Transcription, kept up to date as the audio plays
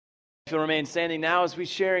If you'll remain standing now as we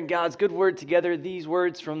share in God's good word together, these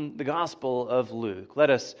words from the Gospel of Luke. Let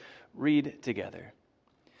us read together.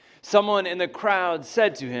 Someone in the crowd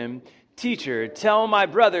said to him, "Teacher, tell my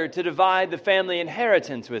brother to divide the family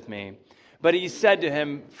inheritance with me." But he said to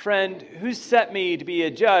him, "Friend, who set me to be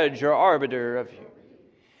a judge or arbiter of you?"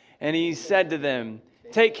 And he said to them,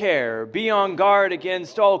 "Take care, be on guard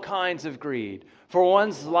against all kinds of greed, for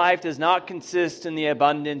one's life does not consist in the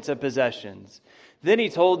abundance of possessions." Then he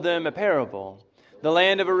told them a parable. The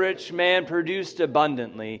land of a rich man produced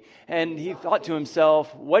abundantly, and he thought to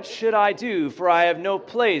himself, "What should I do, for I have no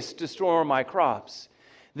place to store my crops?"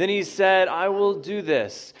 Then he said, "I will do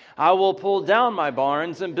this. I will pull down my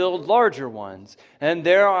barns and build larger ones, and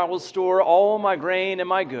there I will store all my grain and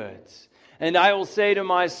my goods. And I will say to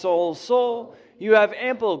my soul, 'Soul, you have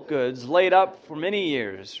ample goods laid up for many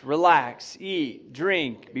years. Relax, eat,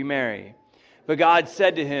 drink, be merry.' But God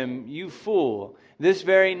said to him, 'You fool, this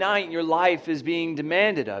very night your life is being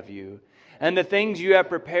demanded of you. And the things you have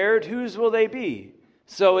prepared, whose will they be?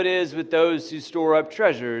 So it is with those who store up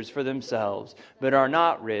treasures for themselves, but are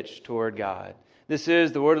not rich toward God.'" This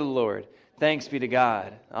is the word of the Lord. Thanks be to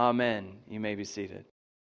God. Amen. You may be seated.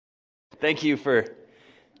 Thank you for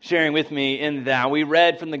sharing with me in that. We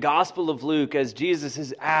read from the Gospel of Luke as Jesus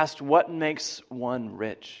is asked what makes one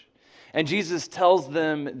rich. And Jesus tells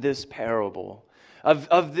them this parable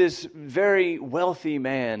of this very wealthy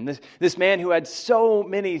man, this man who had so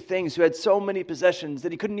many things, who had so many possessions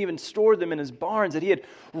that he couldn't even store them in his barns, that he had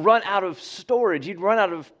run out of storage. He'd run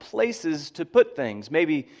out of places to put things.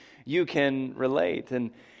 Maybe you can relate.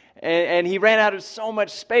 And he ran out of so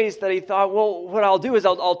much space that he thought, well, what I'll do is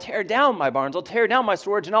I'll tear down my barns, I'll tear down my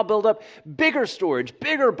storage, and I'll build up bigger storage,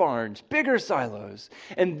 bigger barns, bigger silos.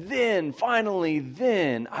 And then, finally,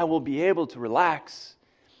 I will be able to relax.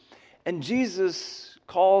 And Jesus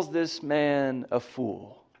calls this man a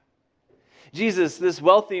fool. Jesus, this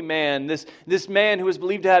wealthy man, this man who was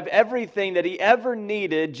believed to have everything that he ever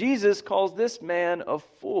needed, Jesus calls this man a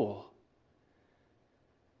fool.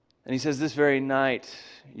 And he says, "This very night,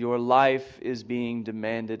 your life is being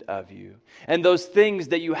demanded of you. And those things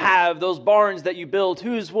that you have, those barns that you build,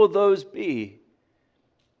 whose will those be?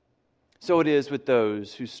 So it is with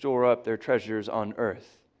those who store up their treasures on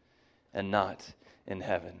earth and not in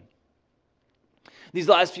heaven." These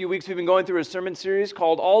last few weeks, we've been going through a sermon series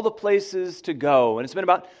called All the Places to Go. And it's been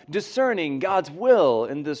about discerning God's will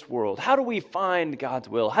in this world. How do we find God's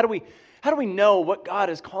will? How do we know what God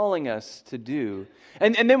is calling us to do?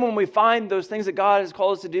 And then when we find those things that God has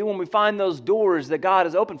called us to do, when we find those doors that God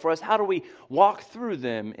has opened for us, how do we walk through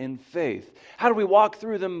them in faith? How do we walk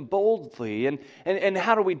through them boldly? And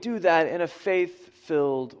how do we do that in a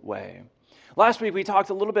faith-filled way? Last week we talked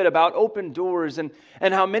a little bit about open doors and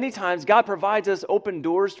how many times God provides us open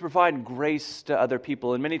doors to provide grace to other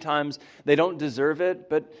people. And many times they don't deserve it,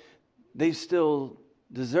 but they still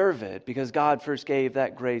deserve it because God first gave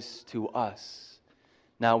that grace to us.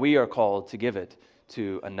 Now we are called to give it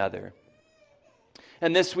to another.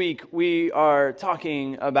 And this week we are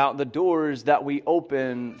talking about the doors that we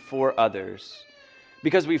open for others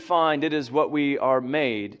because we find it is what we are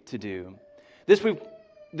made to do.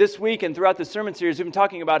 This week and throughout the sermon series, we've been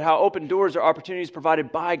talking about how open doors are opportunities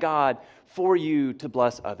provided by God for you to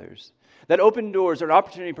bless others. That open doors are an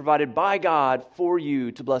opportunity provided by God for you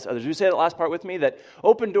to bless others. Will you say that last part with me? That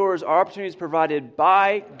open doors are opportunities provided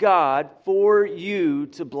by God for you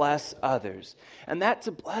to bless others. And that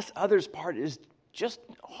to bless others part is just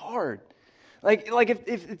hard. Like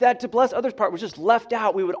if that to bless others part was just left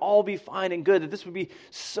out, we would all be fine and good. That this would be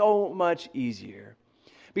so much easier.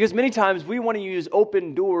 Because many times we want to use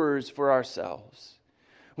open doors for ourselves.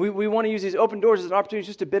 We want to use these open doors as an opportunity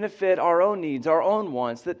just to benefit our own needs, our own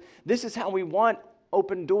wants. That this is how we want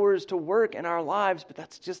open doors to work in our lives, but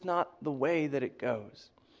that's just not the way that it goes.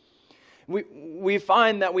 We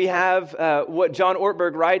find that we have what John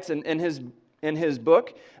Ortberg writes in his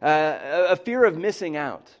book, a fear of missing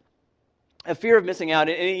out. A fear of missing out.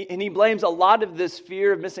 And he blames a lot of this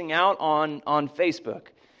fear of missing out on Facebook.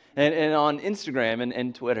 And on Instagram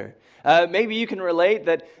and Twitter. Maybe you can relate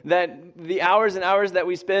that the hours and hours that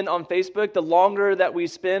we spend on Facebook, the longer that we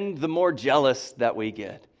spend, the more jealous that we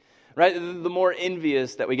get. Right? The more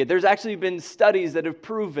envious that we get. There's actually been studies that have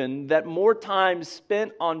proven that more time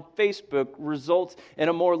spent on Facebook results in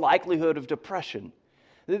a more likelihood of depression.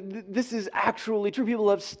 This is actually true. People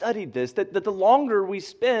have studied this, that the longer we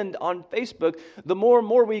spend on Facebook, the more and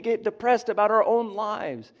more we get depressed about our own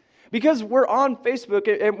lives. Because we're on Facebook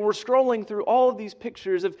and we're scrolling through all of these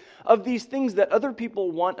pictures of these things that other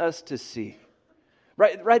people want us to see.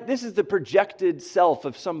 Right? This is the projected self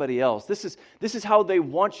of somebody else. This is how they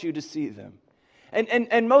want you to see them.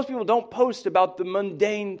 And most people don't post about the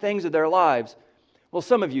mundane things of their lives. Well,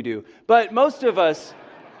 some of you do. But most of us,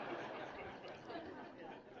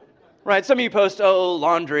 right? Some of you post,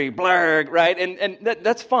 laundry, blurg, right? And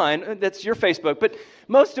that's fine. That's your Facebook. But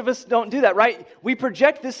most of us don't do that, right? We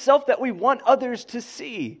project this self that we want others to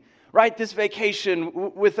see, right? This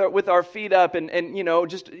vacation with our feet up and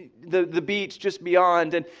just the beach just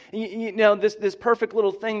beyond. And, this perfect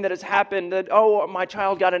little thing that has happened that, my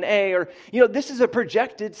child got an A, or, this is a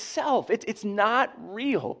projected self. It's not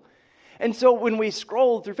real. And so when we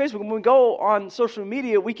scroll through Facebook, when we go on social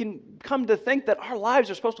media, we can come to think that our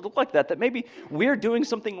lives are supposed to look like that maybe we're doing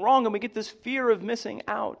something wrong, and we get this fear of missing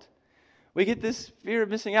out. We get this fear of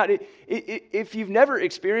missing out. If you've never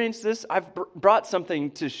experienced this, I've brought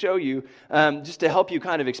something to show you, just to help you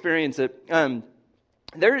kind of experience it.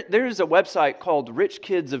 There's a website called Rich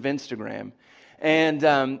Kids of Instagram. And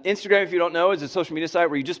Instagram, if you don't know, is a social media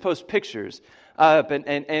site where you just post pictures up,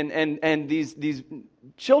 and these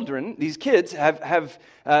children, these kids have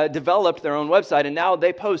developed their own website, and now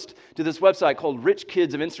they post to this website called Rich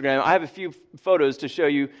Kids of Instagram. I have a few photos to show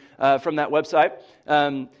you from that website.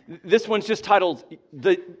 This one's just titled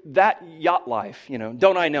 "That Yacht Life."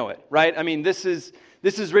 Don't I know it, right? I mean, this is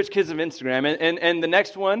Rich Kids of Instagram, and the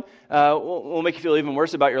next one will make you feel even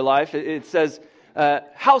worse about your life. It says,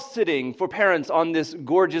 house sitting for parents on this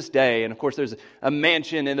gorgeous day. And of course there's a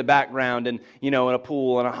mansion in the background, and and a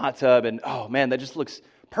pool and a hot tub, and oh man, that just looks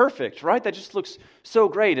perfect, right? That just looks so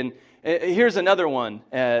great. And here's another one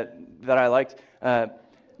that I liked.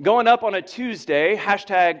 Going up on a Tuesday,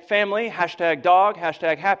 #family, #dog,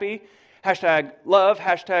 #happy, #love,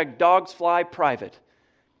 #dogs fly private.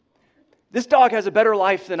 This dog has a better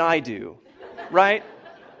life than I do, right?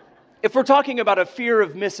 If we're talking about a fear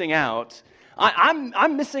of missing out,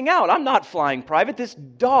 I'm missing out. I'm not flying private. This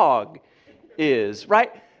dog is,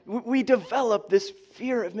 right? We develop this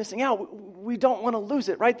fear of missing out. We don't want to lose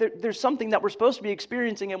it, right? There's something that we're supposed to be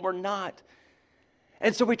experiencing and we're not.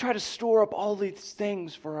 And so we try to store up all these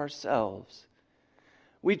things for ourselves.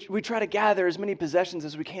 We try to gather as many possessions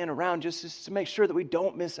as we can around just to make sure that we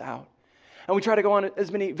don't miss out. And we try to go on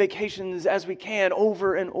as many vacations as we can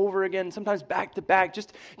over and over again, sometimes back to back,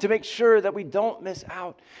 just to make sure that we don't miss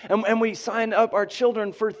out. And we sign up our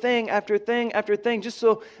children for thing after thing after thing, just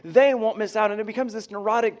so they won't miss out. And it becomes this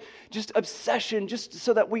neurotic just obsession, just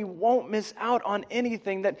so that we won't miss out on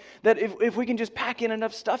anything, that if we can just pack in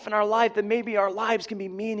enough stuff in our life, that maybe our lives can be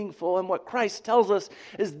meaningful. And what Christ tells us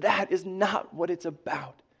is that is not what it's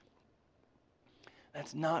about.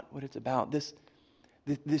 That's not what it's about.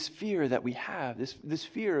 This fear that we have, this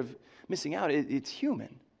fear of missing out, it's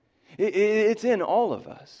human. It's in all of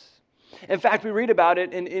us. In fact, we read about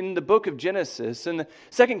it in the book of Genesis. In the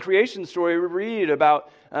second creation story, we read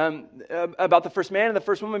about the first man and the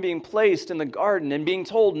first woman being placed in the garden and being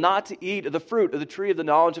told not to eat of the fruit of the tree of the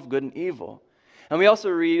knowledge of good and evil. And we also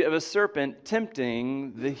read of a serpent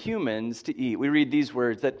tempting the humans to eat. We read these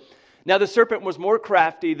words, that now the serpent was more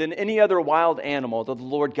crafty than any other wild animal that the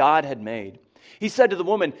Lord God had made. He said to the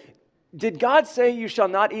woman, "Did God say you shall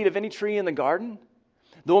not eat of any tree in the garden?"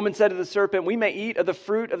 The woman said to the serpent, "We may eat of the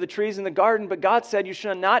fruit of the trees in the garden, but God said you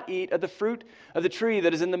shall not eat of the fruit of the tree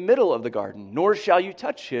that is in the middle of the garden, nor shall you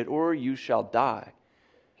touch it, or you shall die."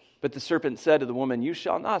 But the serpent said to the woman, "You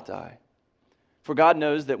shall not die. For God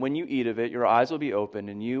knows that when you eat of it, your eyes will be opened,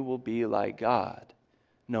 and you will be like God,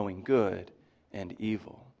 knowing good and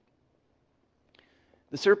evil."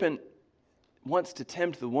 The serpent wants to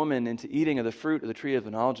tempt the woman into eating of the fruit of the tree of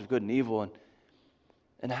the knowledge of good and evil.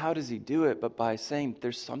 And how does he do it? But by saying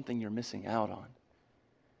there's something you're missing out on.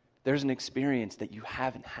 There's an experience that you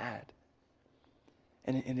haven't had.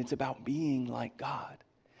 And it's about being like God.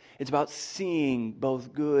 It's about seeing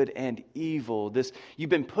both good and evil.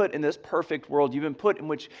 You've been put in this perfect world. You've been put in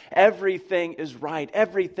which everything is right.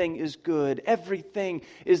 Everything is good. Everything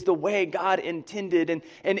is the way God intended. And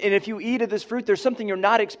if you eat of this fruit, there's something you're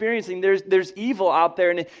not experiencing. There's evil out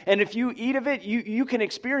there. And if you eat of it, you can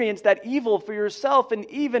experience that evil for yourself. And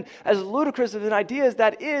even as ludicrous of an idea as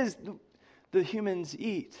that is, the humans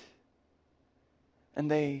eat.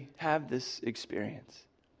 And they have this experience.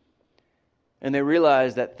 And they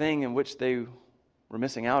realized that thing in which they were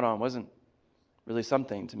missing out on wasn't really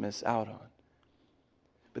something to miss out on.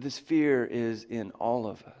 But this fear is in all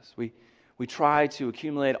of us. We try to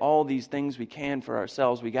accumulate all these things we can for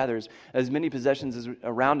ourselves. We gather as many possessions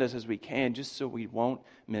around us as we can just so we won't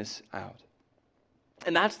miss out.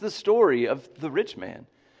 And that's the story of the rich man.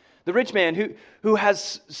 The rich man who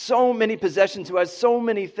has so many possessions, who has so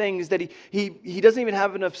many things that he doesn't even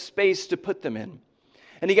have enough space to put them in.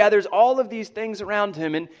 And he gathers all of these things around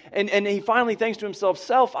him, and he finally thinks to himself,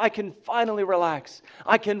 self, I can finally relax.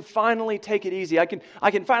 I can finally take it easy. I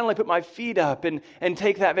can finally put my feet up and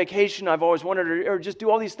take that vacation I've always wanted, or just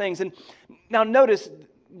do all these things. And now notice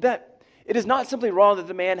that it is not simply wrong that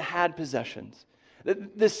the man had possessions.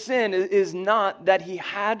 The sin is not that he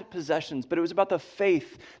had possessions, but it was about the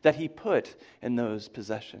faith that he put in those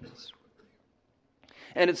possessions.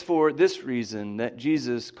 And it's for this reason that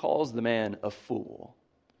Jesus calls the man a fool.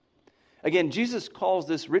 Again, Jesus calls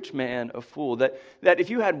this rich man a fool. That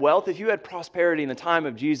if you had wealth, if you had prosperity in the time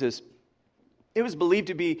of Jesus, it was believed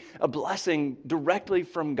to be a blessing directly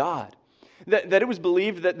from God. That it was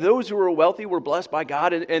believed that those who were wealthy were blessed by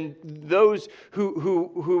God, and those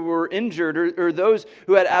who were injured, or those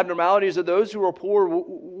who had abnormalities, or those who were poor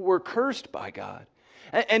were cursed by God.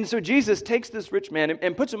 And so Jesus takes this rich man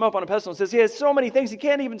and puts him up on a pedestal and says he has so many things, he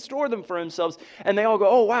can't even store them for himself. And they all go,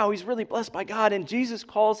 oh wow, he's really blessed by God. And Jesus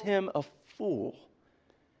calls him a fool.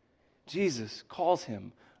 Jesus calls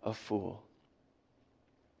him a fool.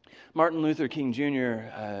 Martin Luther King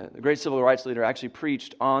Jr., the great civil rights leader, actually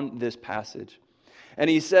preached on this passage. And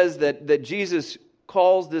he says that Jesus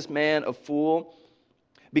calls this man a fool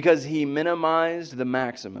because he minimized the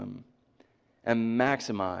maximum and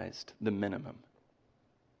maximized the minimum.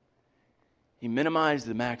 He minimized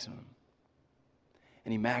the maximum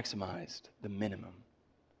and he maximized the minimum.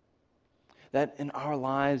 That in our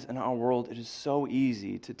lives, in our world, it is so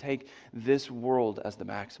easy to take this world as the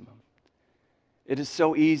maximum. It is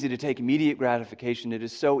so easy to take immediate gratification. It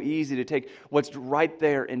is so easy to take what's right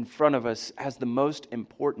there in front of us as the most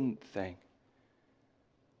important thing.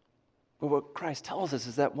 But what Christ tells us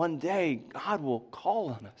is that one day God will call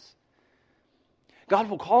on us. God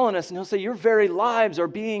will call on us and He'll say, your very lives are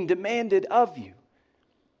being demanded of you.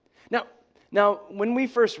 Now, when we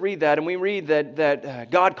first read that, and we read that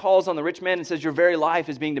God calls on the rich man and says, your very life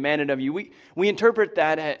is being demanded of you, we interpret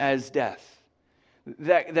that as death.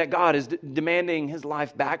 That God is demanding his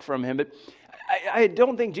life back from him. But I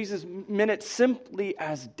don't think Jesus meant it simply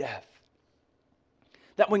as death.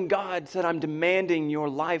 That when God said, I'm demanding your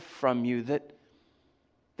life from you, that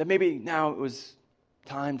maybe now it was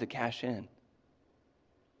time to cash in.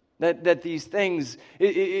 That these things,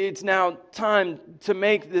 it's now time to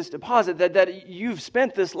make this deposit, that you've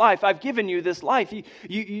spent this life, I've given you this life,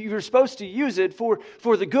 you're supposed to use it for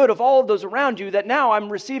the good of all of those around you, that now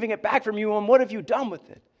I'm receiving it back from you, and what have you done with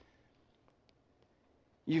it?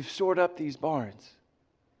 You've stored up these barns.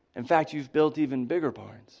 In fact, you've built even bigger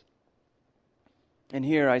barns. And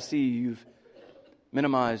here I see you've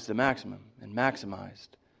minimized the maximum and maximized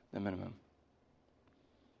the minimum.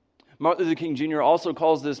 Martin Luther King Jr. also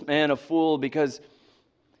calls this man a fool because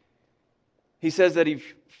he says that he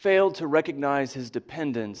failed to recognize his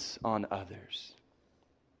dependence on others.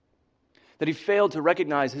 That he failed to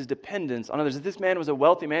recognize his dependence on others. That this man was a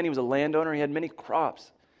wealthy man, he was a landowner, he had many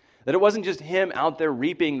crops. That it wasn't just him out there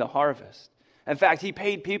reaping the harvest. In fact, he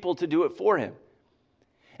paid people to do it for him.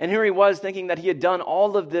 And here he was thinking that he had done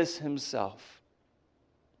all of this himself.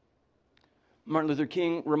 Martin Luther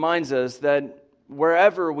King reminds us that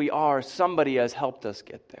wherever we are, somebody has helped us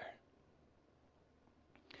get there.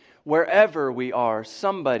 Wherever we are,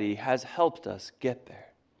 somebody has helped us get there.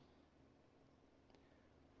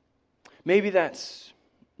 Maybe that's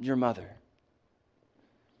your mother.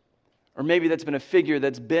 Or maybe that's been a figure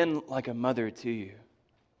that's been like a mother to you.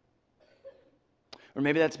 Or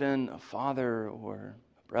maybe that's been a father or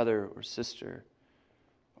a brother or sister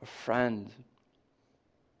or friend.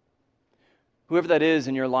 Whoever that is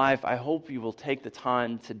in your life, I hope you will take the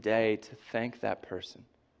time today to thank that person.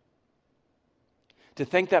 To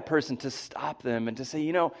thank that person, to stop them and to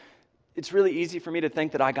say, it's really easy for me to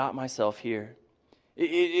think that I got myself here.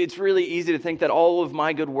 It's really easy to think that all of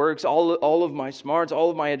my good works, all of my smarts, all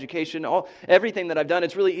of my education, everything that I've done,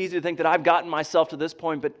 it's really easy to think that I've gotten myself to this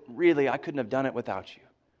point, but really I couldn't have done it without you.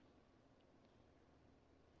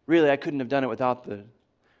 Really, I couldn't have done it without the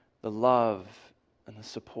love and the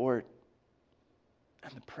support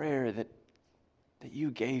and the prayer that you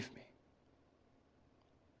gave me.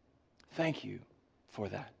 Thank you for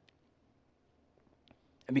that.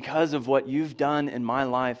 And because of what you've done in my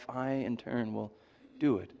life, I in turn will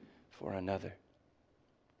do it for another.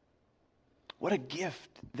 What a gift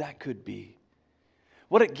that could be.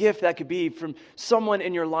 What a gift that could be from someone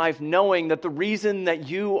in your life knowing that the reason that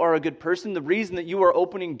you are a good person, the reason that you are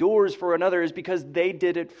opening doors for another is because they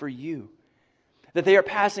did it for you. That they are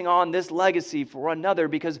passing on this legacy for another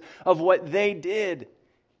because of what they did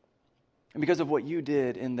and because of what you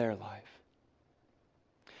did in their life.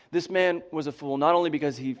 This man was a fool not only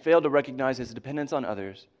because he failed to recognize his dependence on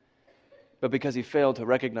others, but because he failed to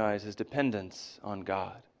recognize his dependence on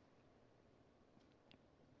God.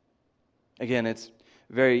 Again, it's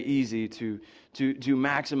very easy to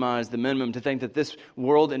maximize the minimum, to think that this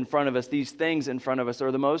world in front of us, these things in front of us,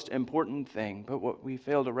 are the most important thing. But what we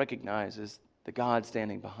fail to recognize is the God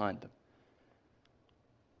standing behind them.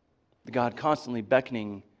 The God constantly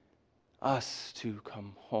beckoning us to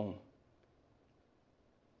come home,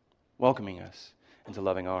 welcoming us into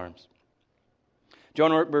loving arms.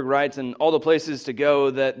 John Ortberg writes in All the Places to Go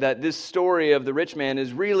that this story of the rich man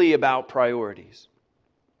is really about priorities.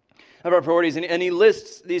 About priorities, and he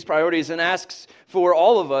lists these priorities and asks for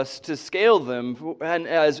all of us to scale them and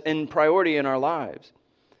as in priority in our lives.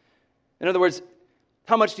 In other words,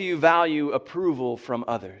 how much do you value approval from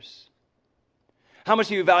others? How much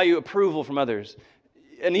do you value approval from others?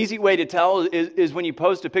 An easy way to tell is when you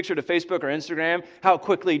post a picture to Facebook or Instagram, how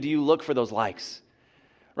quickly do you look for those likes?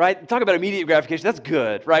 Right? Talk about immediate gratification. That's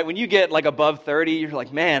good, right? When you get like above 30, you're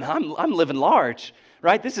like, man, I'm living large,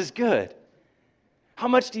 right? This is good. How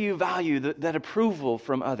much do you value that approval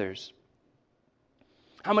from others?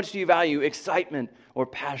 How much do you value excitement or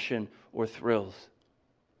passion or thrills?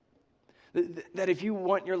 That if you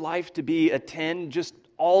want your life to be a 10 just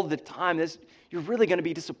all the time, you're really going to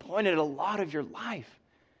be disappointed a lot of your life.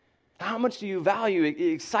 How much do you value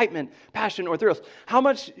excitement, passion, or thrills? How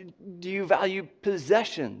much do you value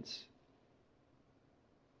possessions?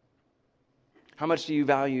 How much do you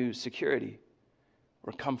value security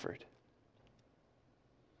or comfort?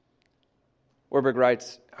 Ortberg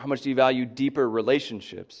writes, how much do you value deeper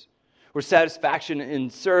relationships or satisfaction in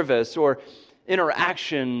service or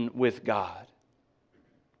interaction with God?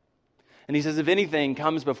 And he says, if anything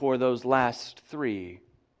comes before those last three,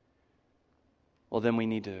 well, then we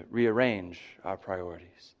need to rearrange our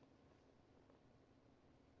priorities.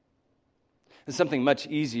 It's something much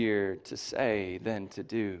easier to say than to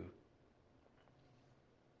do.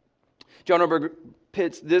 John Ortberg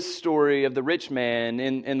pits this story of the rich man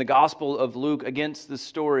in the Gospel of Luke against the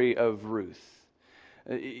story of Ruth.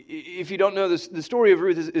 If you don't know this, the story of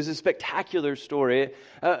Ruth is a spectacular story,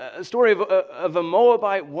 a story of a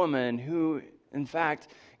Moabite woman who, in fact,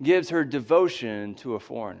 gives her devotion to a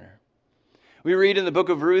foreigner. We read in the book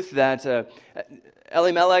of Ruth that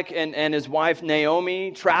Elimelech and his wife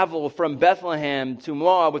Naomi travel from Bethlehem to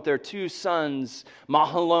Moab with their two sons,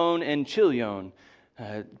 Mahlon and Chilion.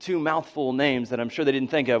 Two mouthful names that I'm sure they didn't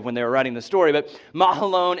think of when they were writing the story. But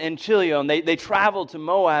Mahlon and Chilion, they traveled to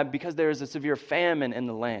Moab because there is a severe famine in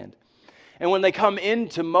the land. And when they come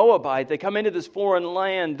into Moabite, they come into this foreign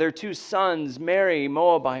land, their two sons marry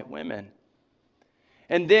Moabite women.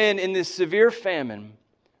 And then in this severe famine,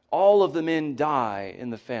 all of the men die in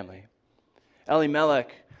the family.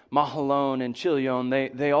 Elimelech, Mahlon, and Chilion,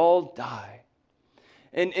 they all die.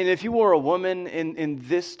 And if you were a woman in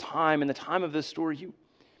this time, in the time of this story, you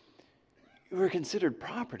were considered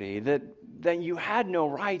property, that you had no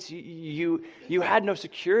rights, you had no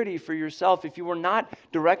security for yourself if you were not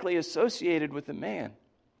directly associated with the man.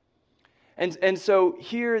 And so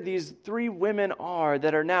here these three women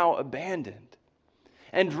that are now abandoned.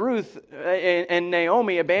 And Ruth and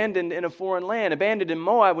Naomi abandoned in a foreign land, abandoned in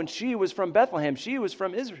Moab when she was from Bethlehem. She was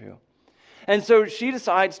from Israel. And so she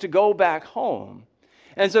decides to go back home.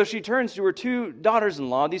 And so she turns to her two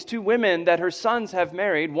daughters-in-law, these two women that her sons have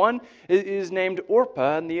married. One is named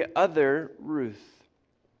Orpah and the other Ruth.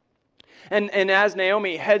 And as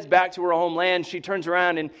Naomi heads back to her homeland, she turns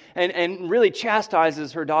around and really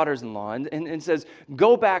chastises her daughters-in-law and says,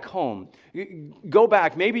 go back home. Go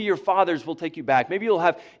back. Maybe your fathers will take you back. Maybe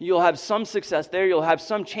you'll have some success there. You'll have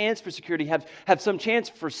some chance for security, have some chance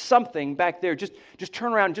for something back there. Just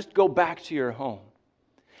turn around, just go back to your home.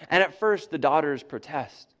 And at first, the daughters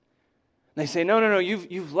protest. They say, no,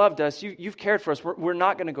 you've loved us. You've cared for us. We're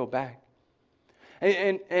not going to go back.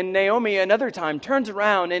 And Naomi, another time, turns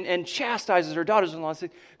around and chastises her daughters-in-law and says,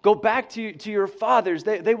 go back to your fathers.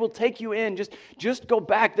 They will take you in. Just go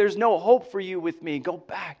back. There's no hope for you with me. Go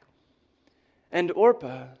back. And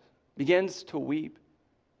Orpah begins to weep.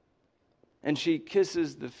 And she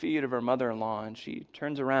kisses the feet of her mother-in-law, and she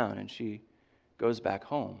turns around and she goes back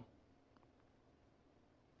home.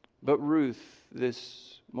 But Ruth,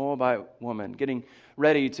 this Moabite woman, getting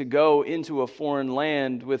ready to go into a foreign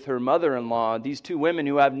land with her mother-in-law, these two women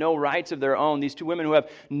who have no rights of their own, these two women who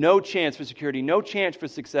have no chance for security, no chance for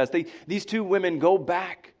success, these two women go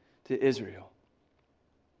back to Israel.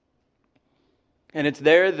 And it's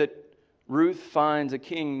there that Ruth finds a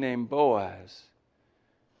king named Boaz,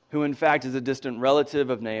 who in fact is a distant relative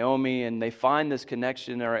of Naomi, and they find this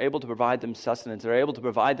connection and are able to provide them sustenance, are able to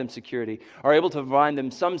provide them security, are able to provide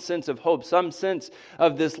them some sense of hope, some sense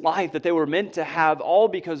of this life that they were meant to have, all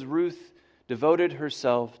because Ruth devoted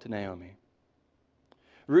herself to Naomi.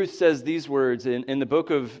 Ruth says these words in the book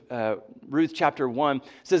of Ruth chapter 1,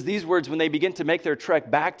 says these words when they begin to make their trek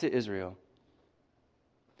back to Israel.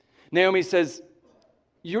 Naomi says,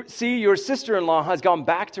 "See, your sister-in-law has gone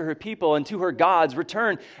back to her people and to her gods.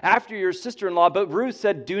 Return after your sister-in-law." But Ruth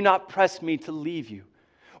said, "Do not press me to leave you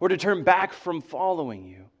or to turn back from following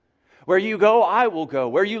you. Where you go, I will go.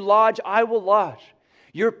 Where you lodge, I will lodge.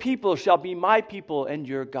 Your people shall be my people and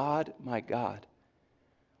your God, my God.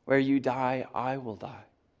 Where you die, I will die.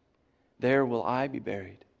 There will I be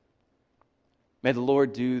buried. May the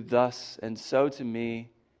Lord do thus and so to me,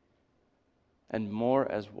 and more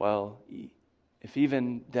as well, if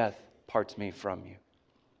even death parts me from you."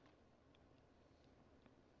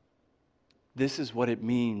 This is what it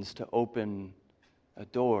means to open a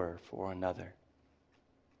door for another.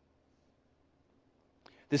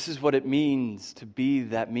 This is what it means to be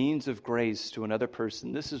that means of grace to another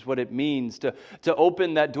person. This is what it means to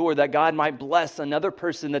open that door that God might bless another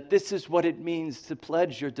person. That this is what it means to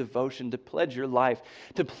pledge your devotion, to pledge your life,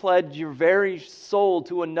 to pledge your very soul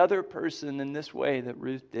to another person in this way that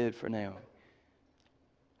Ruth did for Naomi.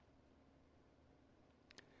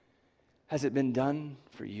 Has it been done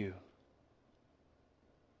for you?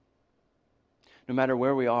 No matter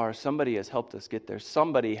where we are, somebody has helped us get there.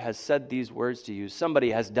 Somebody has said these words to you. Somebody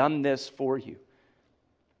has done this for you.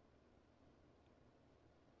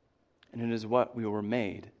 And it is what we were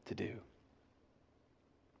made to do.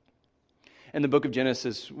 In the book of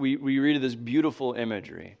Genesis, we read this beautiful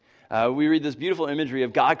imagery. We read this beautiful imagery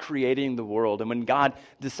of God creating the world. And when God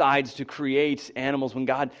decides to create animals, when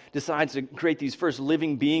God decides to create these first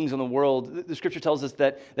living beings in the world, the scripture tells us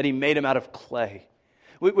that He made them out of clay.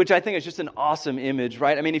 Which I think is just an awesome image,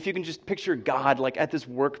 right? I mean, if you can just picture God like at this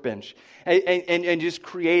workbench and just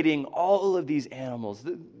creating all of these animals,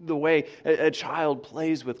 the way a child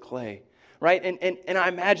plays with clay, right? And I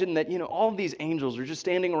imagine that, all of these angels are just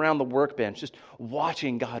standing around the workbench, just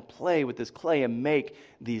watching God play with this clay and make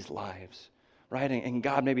these lives, right? And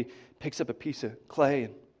God maybe picks up a piece of clay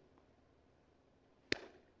and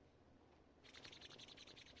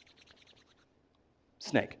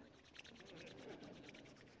snake.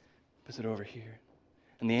 Puts it over here.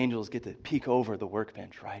 And the angels get to peek over the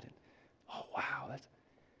workbench, right? And, oh, wow,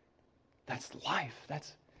 that's life.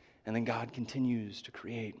 And then God continues to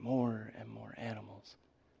create more and more animals.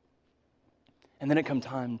 And then it comes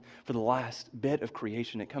time for the last bit of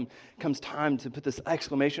creation. It comes time to put this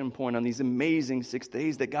exclamation point on these amazing 6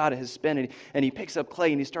 days that God has spent. And He picks up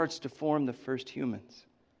clay and He starts to form the first humans.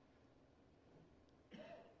 And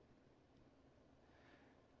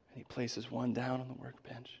He places one down on the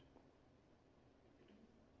workbench.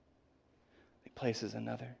 Places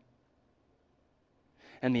another.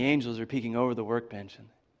 And the angels are peeking over the workbench and,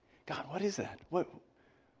 God, what is that? What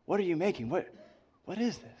are you making? What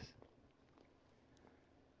is this?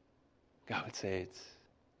 God would say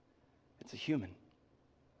it's a human.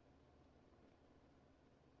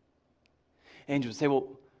 Angels would say,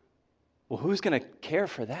 well, who's going to care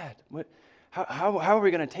for that? How are we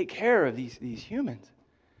going to take care of these humans?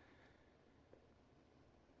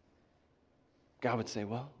 God would say,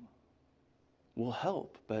 well, we'll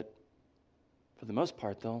help, but for the most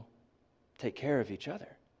part, they'll take care of each other.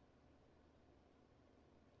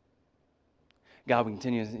 God will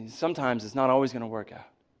continue. Sometimes it's not always going to work out.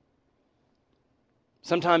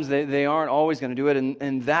 Sometimes they aren't always going to do it,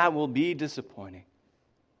 and that will be disappointing.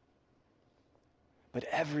 But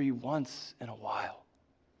every once in a while,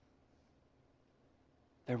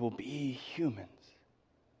 there will be humans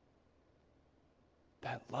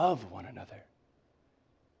that love one another,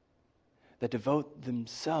 that devote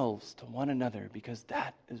themselves to one another because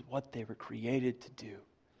that is what they were created to do.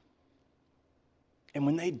 And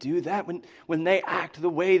when they do that, when they act the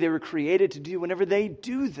way they were created to do, whenever they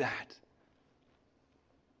do that,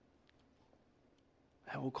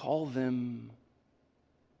 I will call them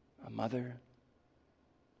a mother,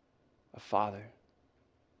 a father,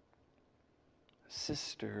 a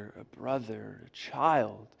sister, a brother, a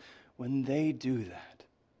child. When they do that,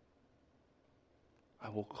 I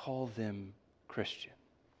will call them Christian.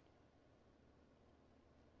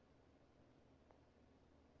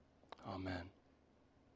 Amen.